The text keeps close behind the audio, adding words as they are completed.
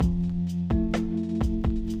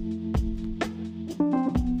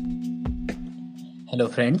Hello,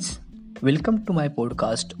 friends. Welcome to my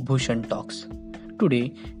podcast Bhushan Talks.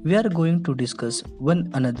 Today, we are going to discuss one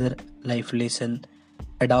another life lesson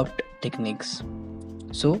adopt techniques.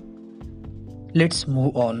 So, let's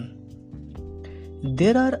move on.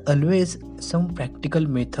 There are always some practical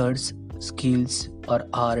methods, skills, or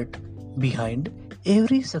art behind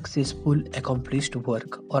every successful accomplished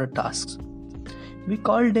work or tasks. We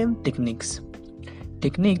call them techniques.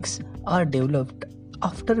 Techniques are developed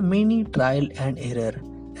after many trial and error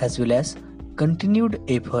as well as continued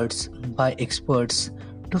efforts by experts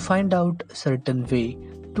to find out certain way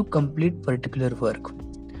to complete particular work,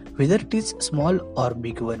 whether it is small or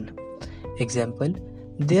big one. Example,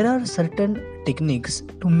 there are certain techniques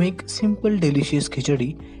to make simple delicious khichdi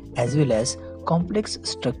as well as complex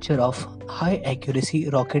structure of high accuracy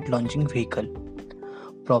rocket launching vehicle.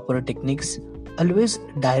 Proper techniques always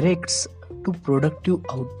directs to productive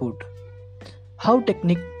output. How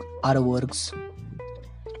technique are works?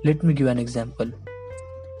 Let me give an example.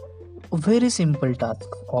 A very simple task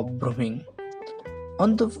of brooming.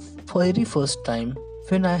 On the very first time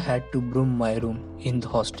when I had to broom my room in the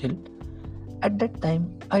hostel, at that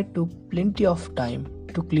time I took plenty of time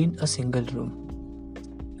to clean a single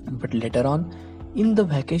room. But later on, in the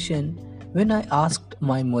vacation, when I asked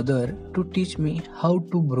my mother to teach me how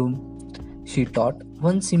to broom, she taught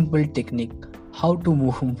one simple technique how to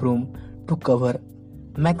move broom to cover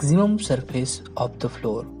maximum surface of the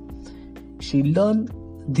floor. She learned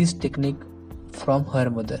this technique from her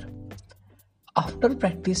mother. After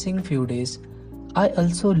practicing few days, I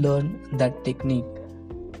also learned that technique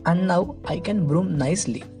and now I can broom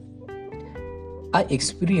nicely. I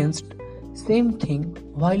experienced same thing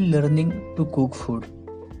while learning to cook food.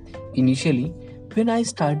 Initially, when I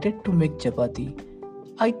started to make chapati,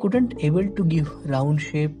 I couldn't able to give round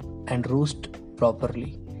shape and roast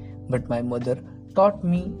properly. But my mother taught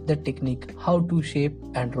me the technique how to shape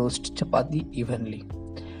and roast chapati evenly.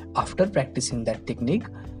 After practicing that technique,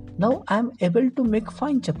 now I am able to make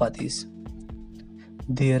fine chapatis.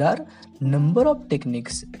 There are number of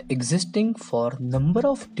techniques existing for number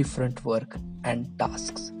of different work and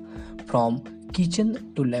tasks, from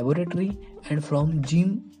kitchen to laboratory and from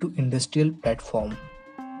gym to industrial platform.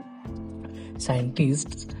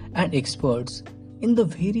 Scientists and experts in the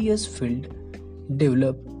various fields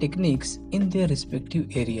develop techniques in their respective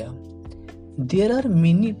area. There are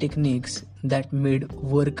many techniques that made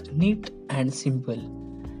work neat and simple,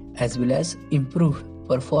 as well as improve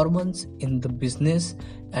performance in the business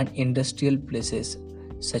and industrial places,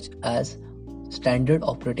 such as standard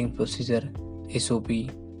operating procedure (SOP),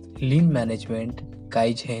 lean management,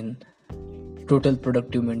 Kaizen, total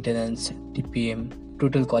productive maintenance (TPM),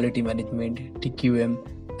 total quality management (TQM),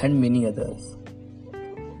 and many others.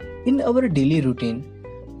 In our daily routine,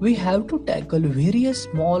 we have to tackle various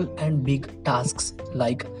small and big tasks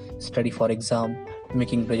like study for exam,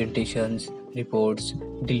 making presentations, reports,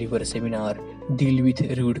 deliver seminar, deal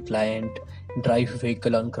with rude client, drive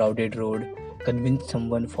vehicle on crowded road, convince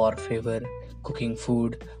someone for favor, cooking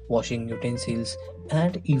food, washing utensils,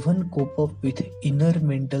 and even cope up with inner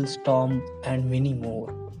mental storm and many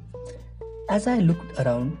more. As I looked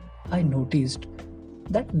around, I noticed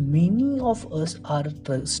that many of us are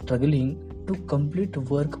struggling to complete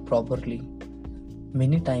work properly.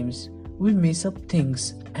 Many times we mess up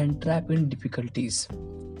things and trap in difficulties.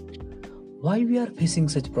 Why we are facing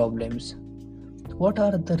such problems? What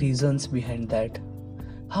are the reasons behind that?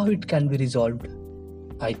 How it can be resolved?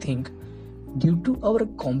 I think due to our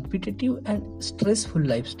competitive and stressful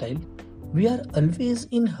lifestyle, we are always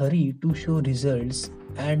in hurry to show results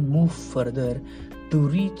and move further to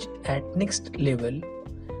reach at next level.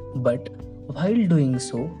 But while doing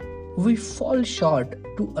so, we fall short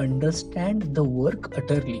to understand the work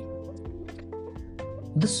utterly.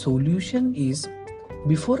 The solution is,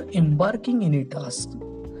 before embarking any task,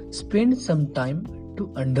 spend some time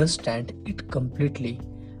to understand it completely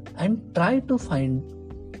and try to find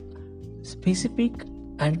specific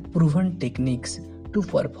and proven techniques to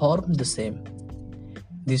perform the same.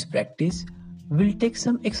 This practice will take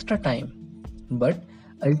some extra time, but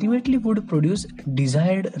ultimately would produce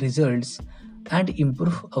desired results and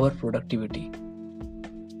improve our productivity.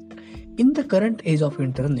 In the current age of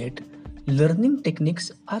internet, learning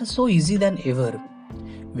techniques are so easy than ever.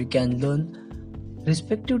 We can learn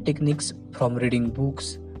respective techniques from reading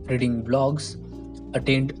books, reading blogs,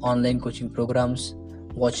 attend online coaching programs,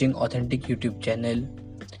 watching authentic YouTube channel.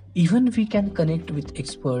 Even we can connect with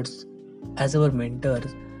experts as our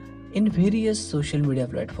mentors in various social media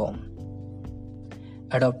platforms.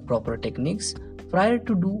 Adopt proper techniques prior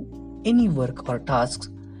to do any work or tasks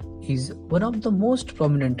is one of the most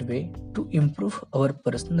prominent way to improve our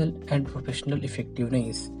personal and professional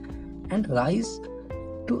effectiveness and rise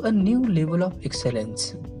to a new level of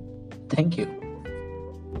excellence. Thank you.